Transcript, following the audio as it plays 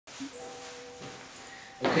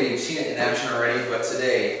Okay, you've seen it in action already, but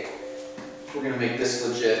today we're gonna make this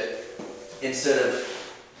legit instead of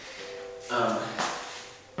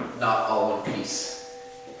not all one piece.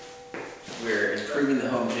 We're improving the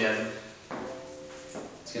home gym.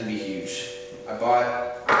 It's gonna be huge. I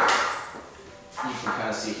bought, you can kind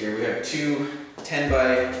of see here, we have two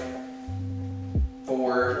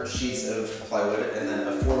 10x4 sheets of plywood and then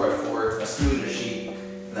a 4x4, a smoother sheet.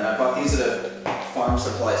 And then I bought these at a farm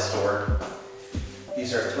supply store.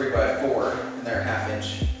 These are 3x4 and they're 1/2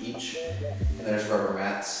 inch each. And there's rubber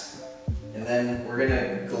mats. And then we're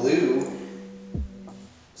gonna glue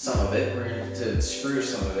some of it. We're going to screw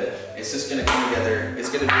some of it. It's just gonna come together. It's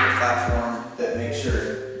gonna be a platform that makes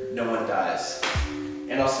sure no one dies.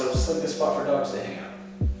 And also just like a spot for dogs to hang out.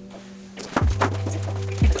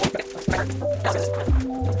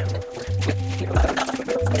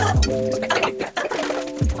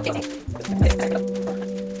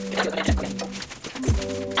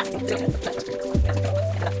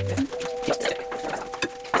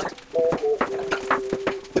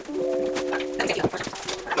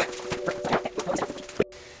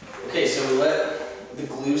 Okay, so we let the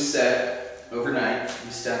glue set overnight.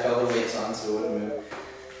 We stacked all the weights on so it wouldn't move.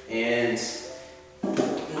 And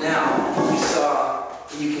now we saw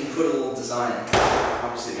you can put a little design.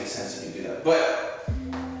 Obviously it makes sense if you do that. But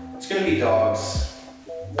it's gonna be dogs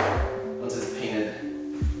once it's painted.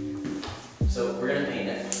 So we're gonna paint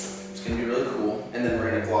it. It's gonna be really cool. And then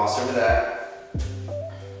we're gonna gloss over that.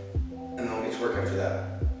 And then we'll get to work after that.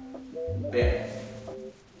 Bam.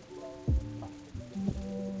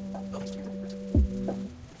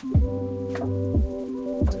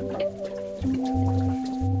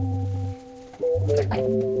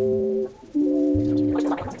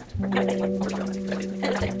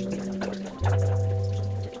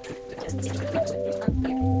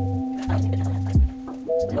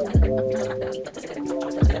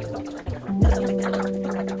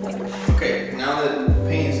 Okay, now that the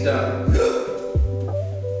paint's done,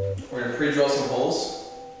 we're gonna pre-drill some holes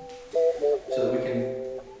so that we can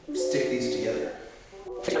stick these together.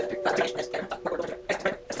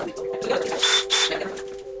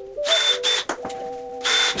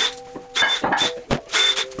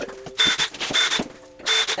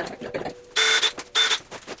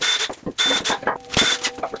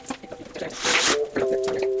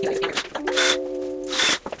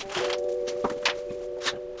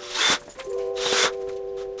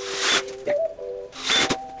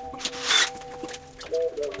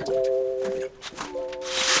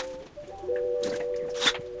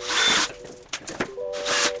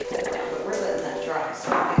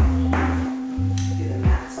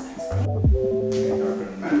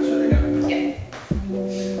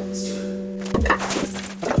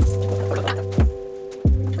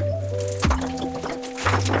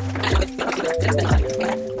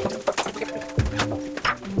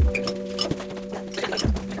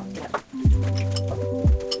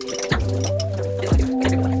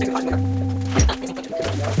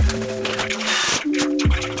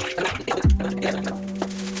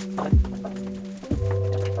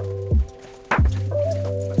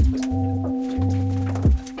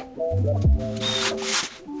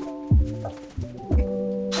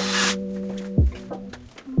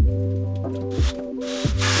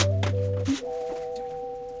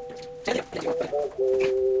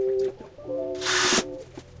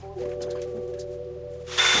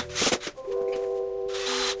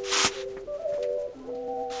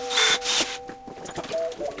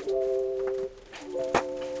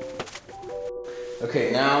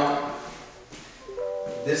 Okay, now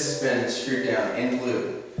this has been screwed down and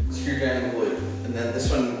glued. Screwed down and glued. And then this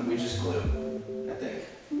one we just glue, I think.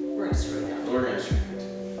 We're gonna screw it down. We're gonna screw it.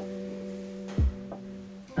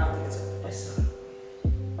 I don't think it's gonna be nice.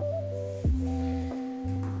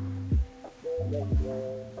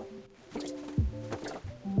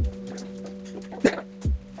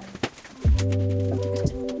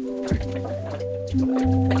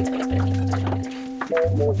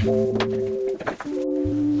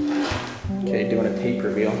 Okay, doing a tape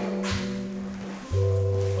reveal.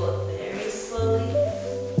 Pull it very slowly.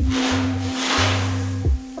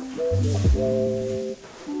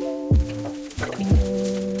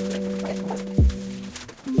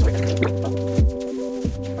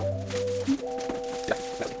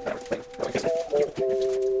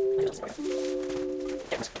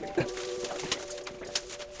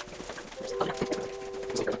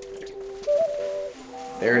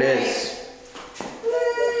 There it is.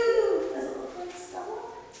 Woo! Does it look like Stella?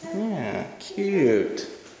 Yeah, cute.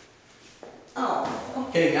 Oh.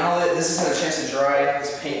 Okay, now that this has had a chance to dry,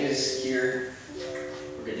 this paint is here.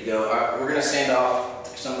 We're good to go. We're gonna sand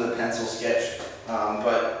off some of the pencil sketch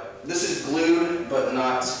But this is glued, but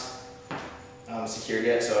not secured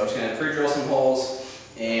yet. So I'm just gonna pre-drill some holes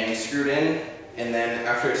and screw it in. And then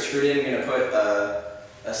after it's screwed in, I'm gonna put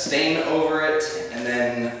a stain over it, and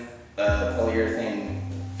then a polyurethane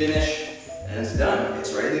finish, and it's done.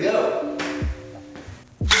 It's ready to go.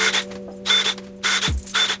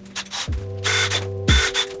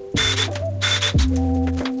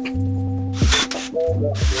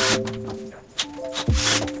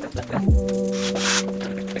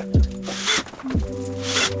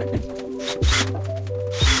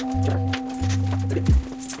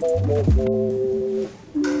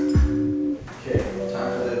 Okay,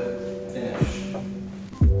 time for the finish.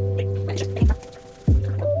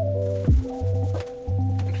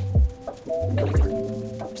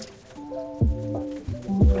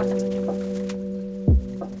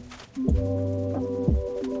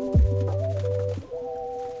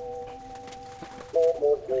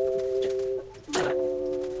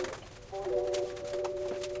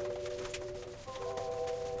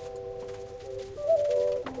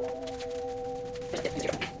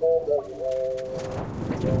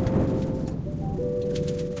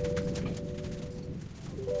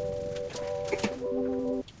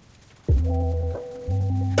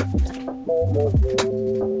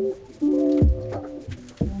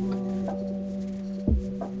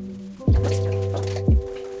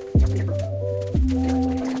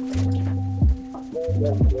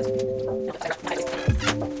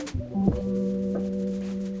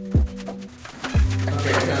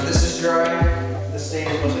 Okay, now this is dry. The stain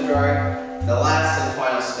is supposed to dry. The last and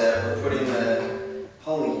final step, we're putting the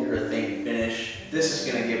polyurethane finish. This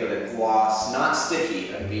is gonna give it a gloss, not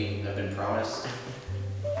sticky. I've been promised.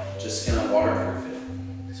 Just gonna waterproof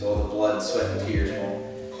it, so all the blood, sweat, and tears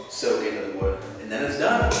won't soak into the wood, and then it's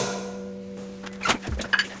done.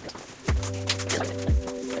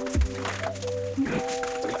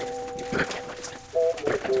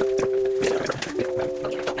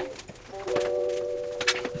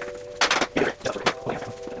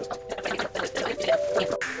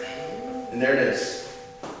 And there it is.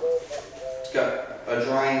 It's got a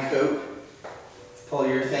drying coat,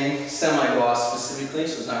 polyurethane, semi-gloss specifically,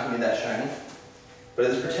 so it's not going to be that shiny. But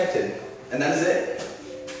it's protected. And that is it.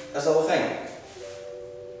 That's the whole thing.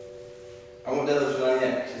 I won't deadlift it on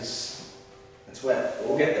yet because it's wet, but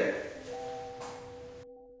we'll get there.